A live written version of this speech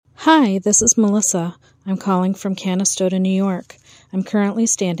Hi, this is Melissa. I'm calling from Canastota, New York. I'm currently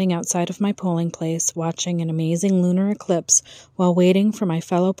standing outside of my polling place watching an amazing lunar eclipse while waiting for my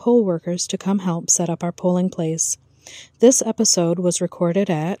fellow poll workers to come help set up our polling place. This episode was recorded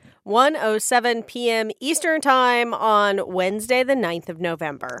at 1:07 p.m. Eastern Time on Wednesday, the 9th of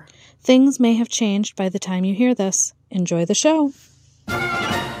November. Things may have changed by the time you hear this. Enjoy the show.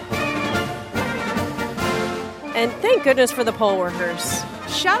 And thank goodness for the poll workers.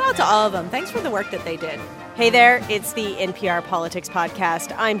 Shout out to all of them. Thanks for the work that they did. Hey there, it's the NPR Politics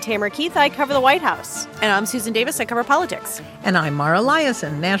Podcast. I'm Tamara Keith. I cover the White House. And I'm Susan Davis. I cover politics. And I'm Mara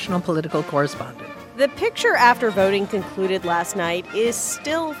Liasson, national political correspondent. The picture after voting concluded last night is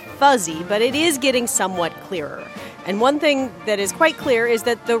still fuzzy, but it is getting somewhat clearer. And one thing that is quite clear is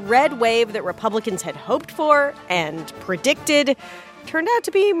that the red wave that Republicans had hoped for and predicted turned out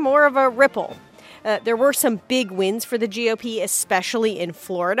to be more of a ripple. There were some big wins for the GOP, especially in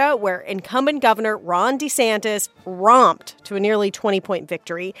Florida, where incumbent Governor Ron DeSantis romped to a nearly 20-point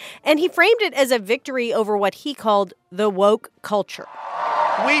victory. And he framed it as a victory over what he called the woke culture.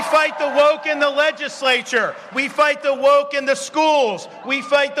 We fight the woke in the legislature. We fight the woke in the schools. We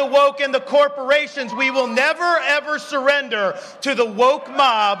fight the woke in the corporations. We will never, ever surrender to the woke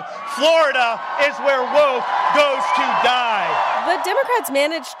mob. Florida is where woke goes to die. But Democrats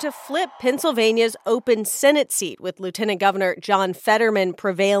managed to flip Pennsylvania's open Senate seat, with Lieutenant Governor John Fetterman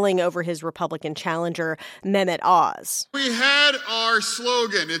prevailing over his Republican challenger, Mehmet Oz. We had our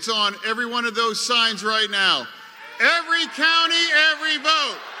slogan. It's on every one of those signs right now. Every county, every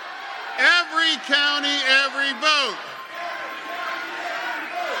vote. Every county, every vote.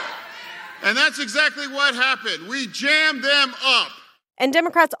 And that's exactly what happened. We jammed them up. And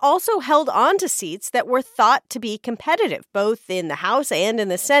Democrats also held on to seats that were thought to be competitive, both in the House and in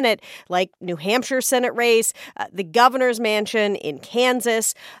the Senate, like New Hampshire Senate race, the governor's mansion in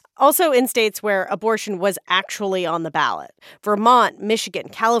Kansas. Also in states where abortion was actually on the ballot. Vermont, Michigan,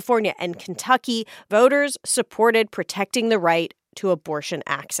 California, and Kentucky, voters supported protecting the right to abortion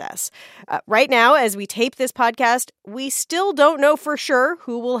access. Right now, as we tape this podcast, we still don't know for sure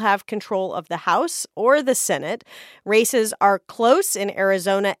who will have control of the House or the Senate. Races are close in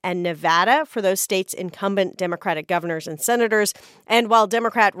Arizona and Nevada for those states' incumbent Democratic governors and senators. And while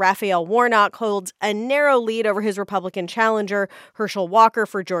Democrat Raphael Warnock holds a narrow lead over his Republican challenger, Herschel Walker,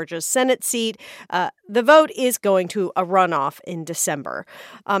 for Georgia's Senate seat, the vote is going to a runoff in December.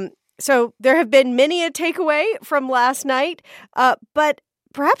 So there have been many a takeaway from last night, but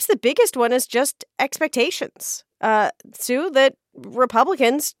perhaps the biggest one is just expectations. Sue, that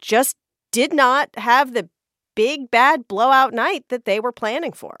Republicans just did not have the big, bad blowout night that they were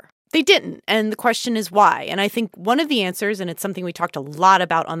planning for. They didn't. And the question is why. And I think one of the answers, and it's something we talked a lot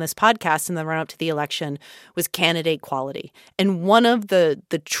about on this podcast in the run-up to the election, was candidate quality. And one of the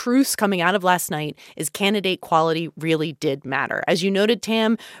truths coming out of last night is candidate quality really did matter. As you noted,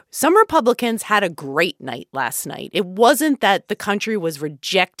 Tam, some Republicans had a great night last night. It wasn't that the country was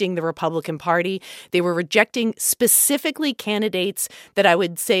rejecting the Republican Party. They were rejecting specifically candidates that I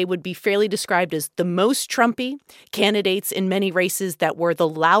would say would be fairly described as the most Trumpy, candidates in many races that were the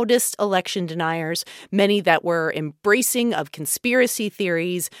loudest election deniers, many that were embracing of conspiracy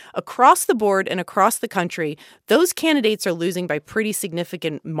theories across the board and across the country. Those candidates are losing by pretty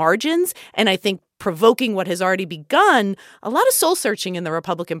significant margins, and I think provoking what has already begun a lot of soul searching in the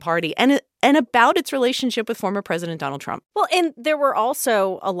Republican Party and about its relationship with former President Donald Trump. Well, and there were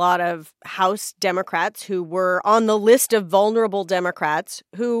also a lot of House Democrats who were on the list of vulnerable Democrats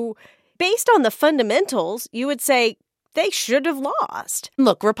who, based on the fundamentals, you would say they should have lost.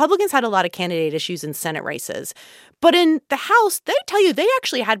 Look, Republicans had a lot of candidate issues in Senate races. But in the House, they tell you they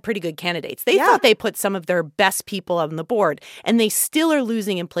actually had pretty good candidates. They thought they put some of their best people on the board. And they still are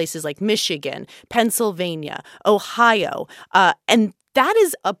losing in places like Michigan, Pennsylvania, Ohio. And that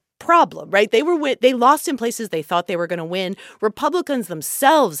is a problem, right? They lost in places they thought they were going to win. Republicans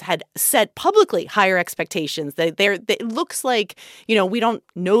themselves had set publicly higher expectations. It looks like, we don't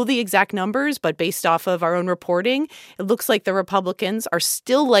know the exact numbers, but based off of our own reporting, it looks like the Republicans are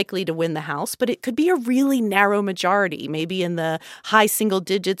still likely to win the House, but it could be a really narrow majority, maybe in the high single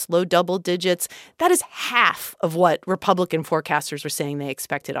digits, low double digits. That is half of what Republican forecasters were saying they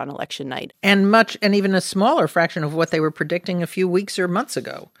expected on election night. And even a smaller fraction of what they were predicting a few weeks or months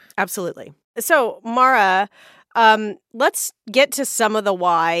ago. Absolutely. So, Mara, let's get to some of the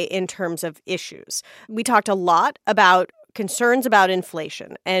why in terms of issues. We talked a lot about concerns about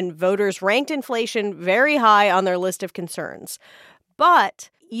inflation, and voters ranked inflation very high on their list of concerns. But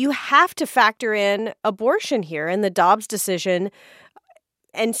you have to factor in abortion here and the Dobbs decision.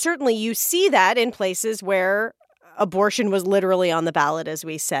 And certainly you see that in places where abortion was literally on the ballot, as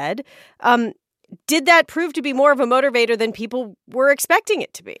we said. Did that prove to be more of a motivator than people were expecting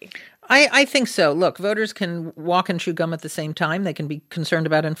it to be? I think so. Look, voters can walk and chew gum at the same time. They can be concerned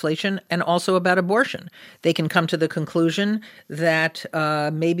about inflation and also about abortion. They can come to the conclusion that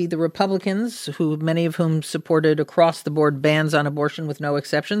maybe the Republicans, who many of whom supported across-the-board bans on abortion with no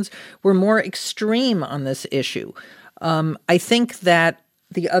exceptions, were more extreme on this issue. I think that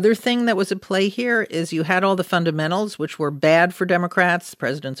the other thing that was at play here is you had all the fundamentals, which were bad for Democrats,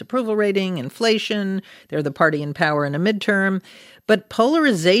 president's approval rating, inflation, they're the party in power in a midterm. But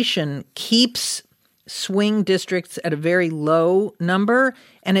polarization keeps swing districts at a very low number,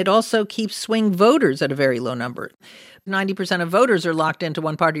 and it also keeps swing voters at a very low number. 90% of voters are locked into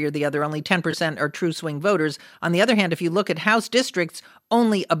one party or the other. Only 10% are true swing voters. On the other hand, if you look at House districts,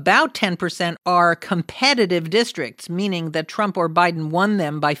 only about 10% are competitive districts, meaning that Trump or Biden won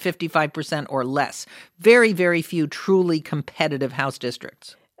them by 55% or less. Very, very few truly competitive House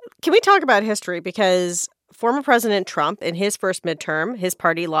districts. Can we talk about history? Because former President Trump, in his first midterm, his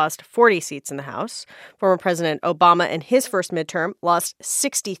party lost 40 seats in the House. Former President Obama, in his first midterm, lost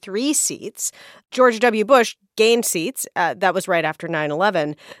 63 seats. George W. Bush gained seats. That was right after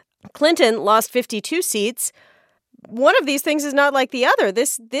 9/11. Clinton lost 52 seats. One of these things is not like the other.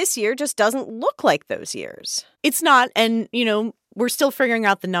 This year just doesn't look like those years. It's not. And, we're still figuring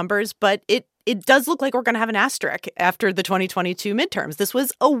out the numbers, but it does look like we're going to have an asterisk after the 2022 midterms. This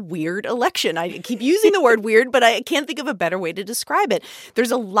was a weird election. I keep using the word weird, but I can't think of a better way to describe it.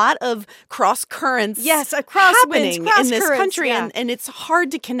 There's a lot of cross currents happening in this country, and it's hard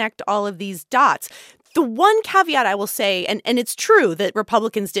to connect all of these dots. The one caveat I will say, and it's true that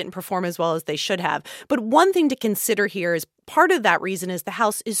Republicans didn't perform as well as they should have, but one thing to consider here is part of that reason is the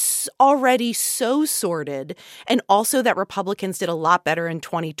House is already so sorted, and also that Republicans did a lot better in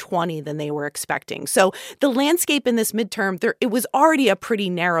 2020 than they were expecting. So the landscape in this midterm, it was already a pretty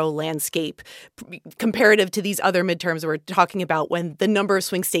narrow landscape comparative to these other midterms we're talking about when the number of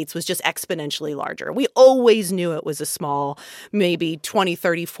swing states was just exponentially larger. We always knew it was a small, maybe 20,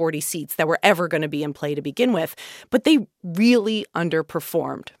 30, 40 seats that were ever going to be in play to begin with, but they really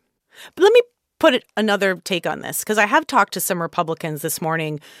underperformed. But let me put another take on this, because I have talked to some Republicans this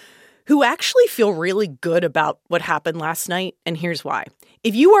morning who actually feel really good about what happened last night, and here's why.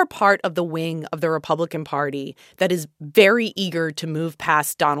 If you are part of the wing of the Republican Party that is very eager to move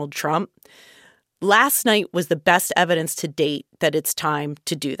past Donald Trump, last night was the best evidence to date that it's time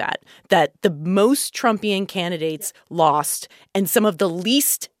to do that the most Trumpian candidates lost, and some of the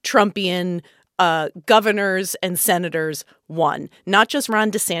least Trumpian governors and senators won. Not just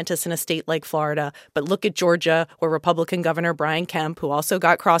Ron DeSantis in a state like Florida, but look at Georgia, where Republican Governor Brian Kemp, who also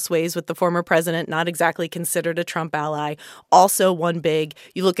got crossways with the former president, not exactly considered a Trump ally, also won big.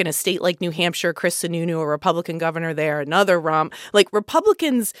 You look in a state like New Hampshire, Chris Sununu, a Republican governor there, another Rom. Like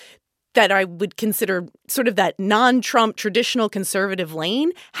Republicans that I would consider sort of that non-Trump traditional conservative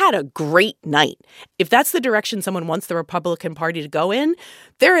lane had a great night. If that's the direction someone wants the Republican Party to go in,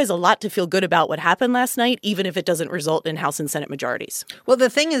 there is a lot to feel good about what happened last night, even if it doesn't result in House and Senate majorities. Well, the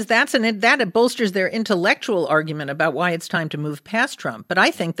thing is, that bolsters their intellectual argument about why it's time to move past Trump. But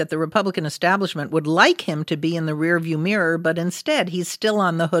I think that the Republican establishment would like him to be in the rearview mirror, but instead he's still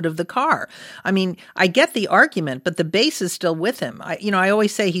on the hood of the car. I mean, I get the argument, but the base is still with him. I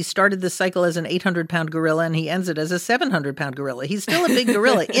always say he started this cycle as an 800-pound gorilla, and he ends it as a 700-pound gorilla. He's still a big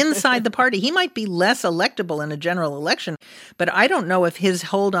gorilla inside the party. He might be less electable in a general election, but I don't know if his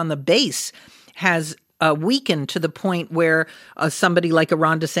hold on the base has weakened to the point where somebody like a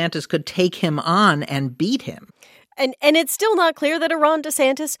Ron DeSantis could take him on and beat him. And it's still not clear that a Ron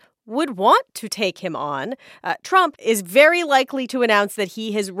DeSantis would want to take him on. Trump is very likely to announce that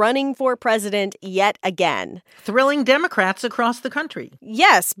he is running for president yet again. Thrilling Democrats across the country.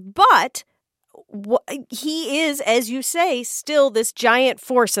 Yes, but he is, as you say, still this giant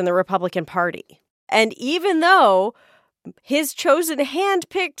force in the Republican Party. And even though his chosen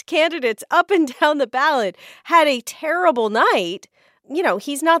hand-picked candidates up and down the ballot had a terrible night,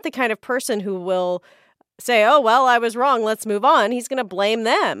 he's not the kind of person who will say, oh, well, I was wrong, let's move on. He's going to blame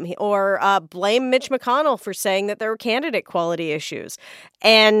them or blame Mitch McConnell for saying that there were candidate quality issues.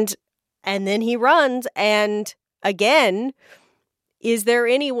 And then he runs. And again, is there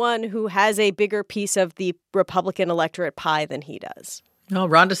anyone who has a bigger piece of the Republican electorate pie than he does? No,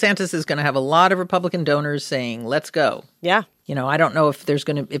 Ron DeSantis is going to have a lot of Republican donors saying, let's go. Yeah. I don't know if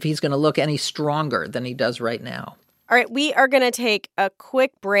he's going to look any stronger than he does right now. All right, we are going to take a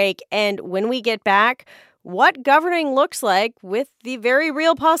quick break. And when we get back, what governing looks like with the very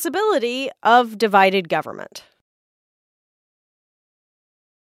real possibility of divided government.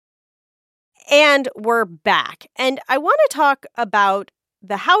 And we're back. And I want to talk about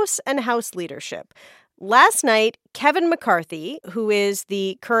the House and House leadership. Last night, Kevin McCarthy, who is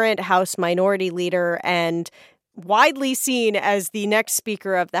the current House Minority Leader and widely seen as the next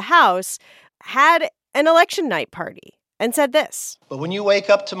Speaker of the House, had an election night party and said this. But when you wake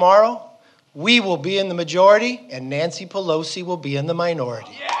up tomorrow, we will be in the majority and Nancy Pelosi will be in the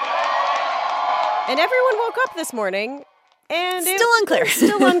minority. And everyone woke up this morning and Still unclear.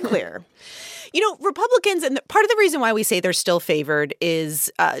 Still unclear. You know, Republicans, and part of the reason why we say they're still favored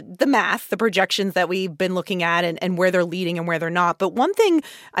is the math, the projections that we've been looking at and where they're leading and where they're not. But one thing,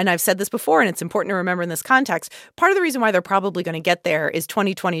 and I've said this before, and it's important to remember in this context, part of the reason why they're probably going to get there is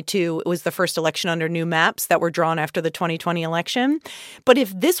 2022 was the first election under new maps that were drawn after the 2020 election. But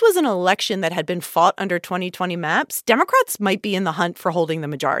if this was an election that had been fought under 2020 maps, Democrats might be in the hunt for holding the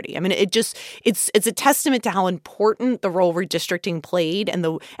majority. I mean, it's a testament to how important the role redistricting played and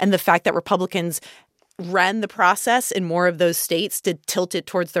the fact that Republicans ran the process in more of those states to tilt it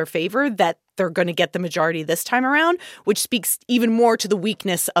towards their favor, that they're going to get the majority this time around, which speaks even more to the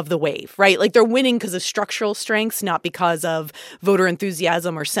weakness of the wave, right? Like they're winning because of structural strengths, not because of voter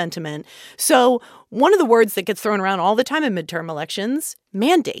enthusiasm or sentiment. So one of the words that gets thrown around all the time in midterm elections,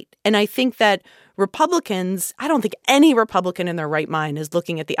 mandate. And I think that Republicans, I don't think any Republican in their right mind is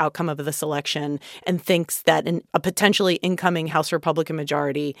looking at the outcome of this election and thinks that a potentially incoming House Republican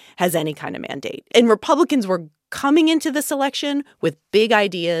majority has any kind of mandate. And Republicans were coming into this election with big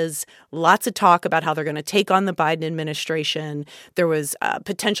ideas, lots of talk about how they're going to take on the Biden administration. There was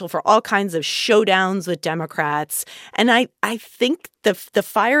potential for all kinds of showdowns with Democrats. And I think the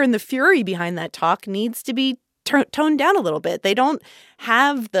fire and the fury behind that talk needs to be toned down a little bit. They don't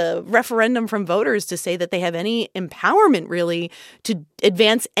have the referendum from voters to say that they have any empowerment really to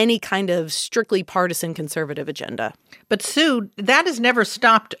advance any kind of strictly partisan conservative agenda. But Sue, that has never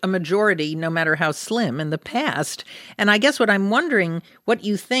stopped a majority, no matter how slim, in the past. And I guess what I'm wondering, what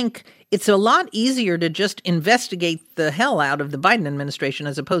you think, it's a lot easier to just investigate the hell out of the Biden administration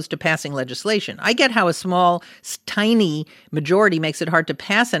as opposed to passing legislation. I get how a small, tiny majority makes it hard to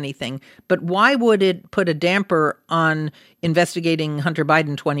pass anything, but why would it put a damper on investigating Hunter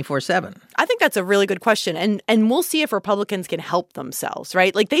Biden 24/7? I think that's a really good question. And we'll see if Republicans can help themselves,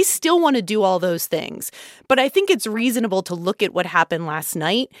 right? Like they still want to do all those things. But I think it's reasonable to look at what happened last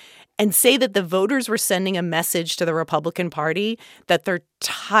night and say that the voters were sending a message to the Republican Party that they're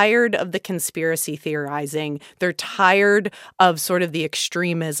tired of the conspiracy theorizing. They're tired of sort of the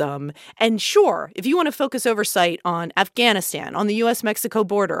extremism. And sure, if you want to focus oversight on Afghanistan, on the U.S.-Mexico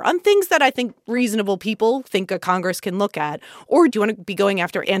border, on things that I think reasonable people think a Congress can look at, or do you want to be going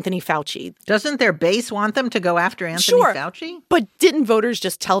after Anthony Fauci? Doesn't their base want them to go after Anthony Fauci? But didn't voters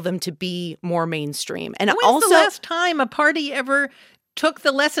just tell them to be more mainstream? And when's also, the last time a party ever took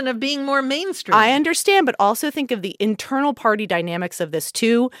the lesson of being more mainstream? I understand, but also think of the internal party dynamics of this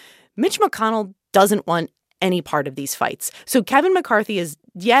too. Mitch McConnell doesn't want any part of these fights. So Kevin McCarthy is,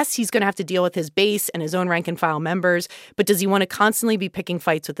 yes, he's going to have to deal with his base and his own rank and file members, but does he want to constantly be picking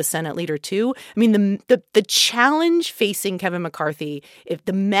fights with the Senate leader too? I mean, the challenge facing Kevin McCarthy, if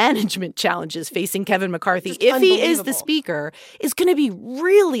the management challenges facing Kevin McCarthy, if he is the speaker, is going to be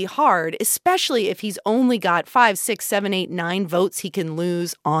really hard, especially if he's only got 5, 6, 7, 8, 9 votes he can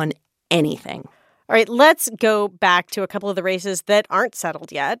lose on anything. All right, let's go back to a couple of the races that aren't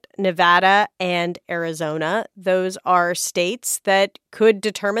settled yet. Nevada and Arizona. Those are states that could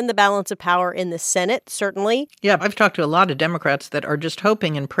determine the balance of power in the Senate, certainly. Yeah, I've talked to a lot of Democrats that are just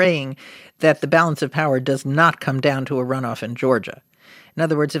hoping and praying that the balance of power does not come down to a runoff in Georgia. In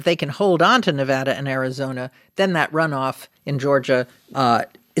other words, if they can hold on to Nevada and Arizona, then that runoff in Georgia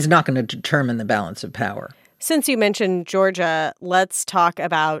is not going to determine the balance of power. Since you mentioned Georgia, let's talk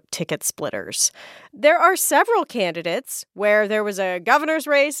about ticket splitters. There are several candidates where there was a governor's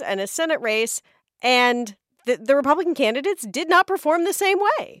race and a Senate race, and the Republican candidates did not perform the same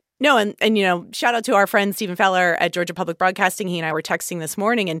way. No, and you know, shout out to our friend Stephen Feller at Georgia Public Broadcasting. He and I were texting this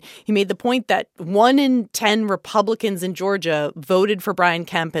morning, and he made the point that 1 in 10 Republicans in Georgia voted for Brian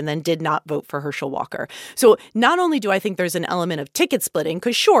Kemp and then did not vote for Herschel Walker. So not only do I think there's an element of ticket splitting,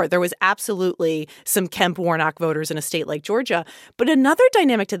 because sure, there was absolutely some Kemp-Warnock voters in a state like Georgia, but another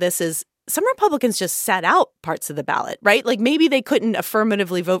dynamic to this is some Republicans just sat out parts of the ballot, right? Like maybe they couldn't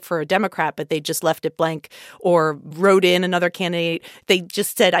affirmatively vote for a Democrat, but they just left it blank or wrote in another candidate. They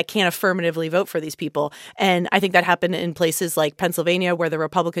just said, I can't affirmatively vote for these people. And I think that happened in places like Pennsylvania, where the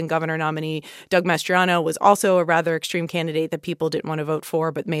Republican governor nominee, Doug Mastriano, was also a rather extreme candidate that people didn't want to vote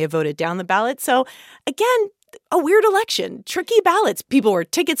for, but may have voted down the ballot. So again, a weird election, tricky ballots. People were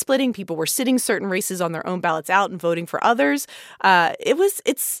ticket splitting. People were sitting certain races on their own ballots out and voting for others. It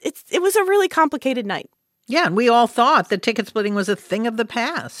was a really complicated night. Yeah, and we all thought that ticket splitting was a thing of the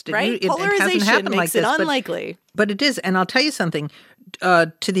past. Right? Polarization it hasn't happened makes like this, it unlikely. But it is. And I'll tell you something.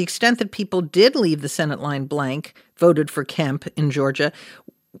 To the extent that people did leave the Senate line blank, voted for Kemp in Georgia,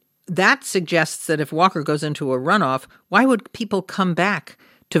 that suggests that if Walker goes into a runoff, why would people come back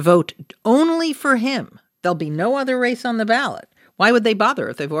to vote only for him? There'll be no other race on the ballot. Why would they bother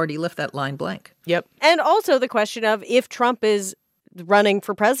if they've already left that line blank? Yep. And also the question of if Trump is running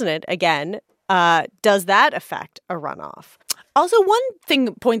for president again, does that affect a runoff? Also,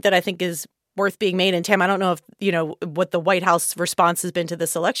 one point that I think is worth being made, and Tam, I don't know if, what the White House response has been to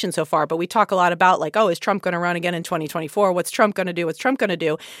this election so far, but we talk a lot about is Trump going to run again in 2024? What's Trump going to do? What's Trump going to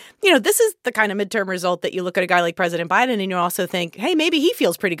do? This is the kind of midterm result that you look at a guy like President Biden and you also think, hey, maybe he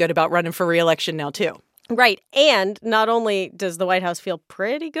feels pretty good about running for re-election now, too. Right. And not only does the White House feel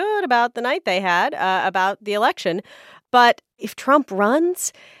pretty good about the night they had about the election, but if Trump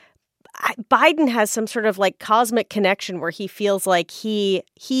runs, Biden has some sort of cosmic connection where he feels like he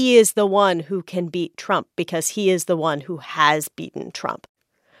is the one who can beat Trump because he is the one who has beaten Trump.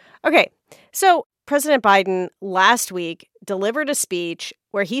 Okay, so President Biden last week delivered a speech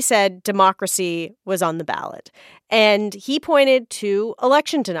where he said democracy was on the ballot. And he pointed to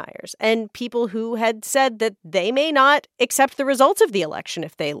election deniers and people who had said that they may not accept the results of the election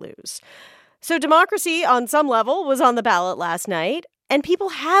if they lose. So democracy on some level was on the ballot last night. And people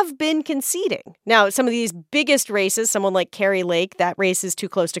have been conceding. Now, some of these biggest races, someone like Kari Lake, that race is too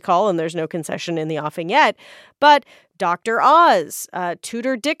close to call and there's no concession in the offing yet. But Dr. Oz,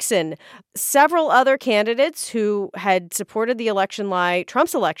 Tudor Dixon, several other candidates who had supported the election lie,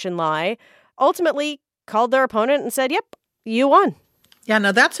 Trump's election lie, ultimately called their opponent and said, yep, you won. Yeah,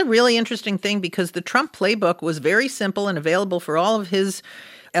 now that's a really interesting thing because the Trump playbook was very simple and available for all of his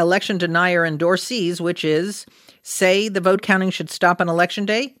election denier endorsees, which is say the vote counting should stop on Election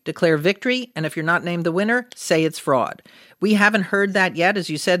Day, declare victory, and if you're not named the winner, say it's fraud. We haven't heard that yet. As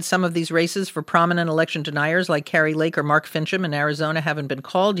you said, some of these races for prominent election deniers like Kari Lake or Mark Finchem in Arizona haven't been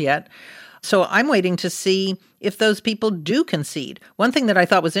called yet. So I'm waiting to see if those people do concede. One thing that I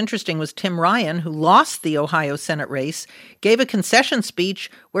thought was interesting was Tim Ryan, who lost the Ohio Senate race, gave a concession speech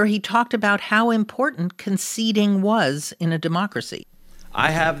where he talked about how important conceding was in a democracy.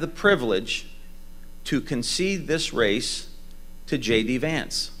 I have the privilege to concede this race to J.D.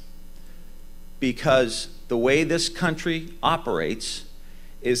 Vance because the way this country operates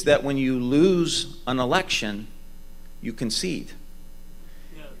is that when you lose an election, you concede.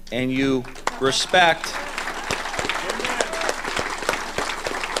 And you respect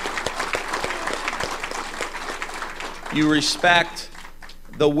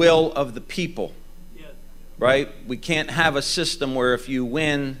the will of the people, right? We can't have a system where if you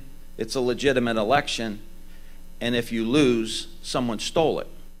win, it's a legitimate election, and if you lose, someone stole it.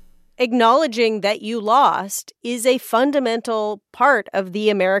 Acknowledging that you lost is a fundamental part of the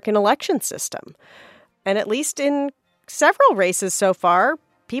American election system. And at least in several races so far,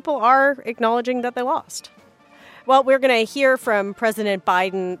 people are acknowledging that they lost. Well, we're going to hear from President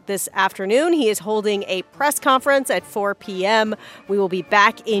Biden this afternoon. He is holding a press conference at 4 p.m. We will be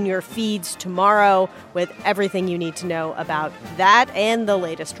back in your feeds tomorrow with everything you need to know about that and the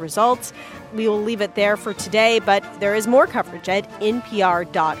latest results. We will leave it there for today, but there is more coverage at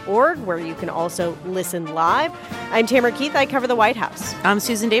npr.org, where you can also listen live. I'm Tamara Keith. I cover the White House. I'm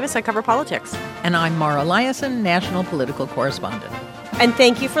Susan Davis. I cover politics. And I'm Mara Liasson, national political correspondent. And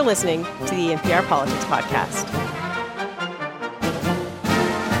thank you for listening to the NPR Politics Podcast.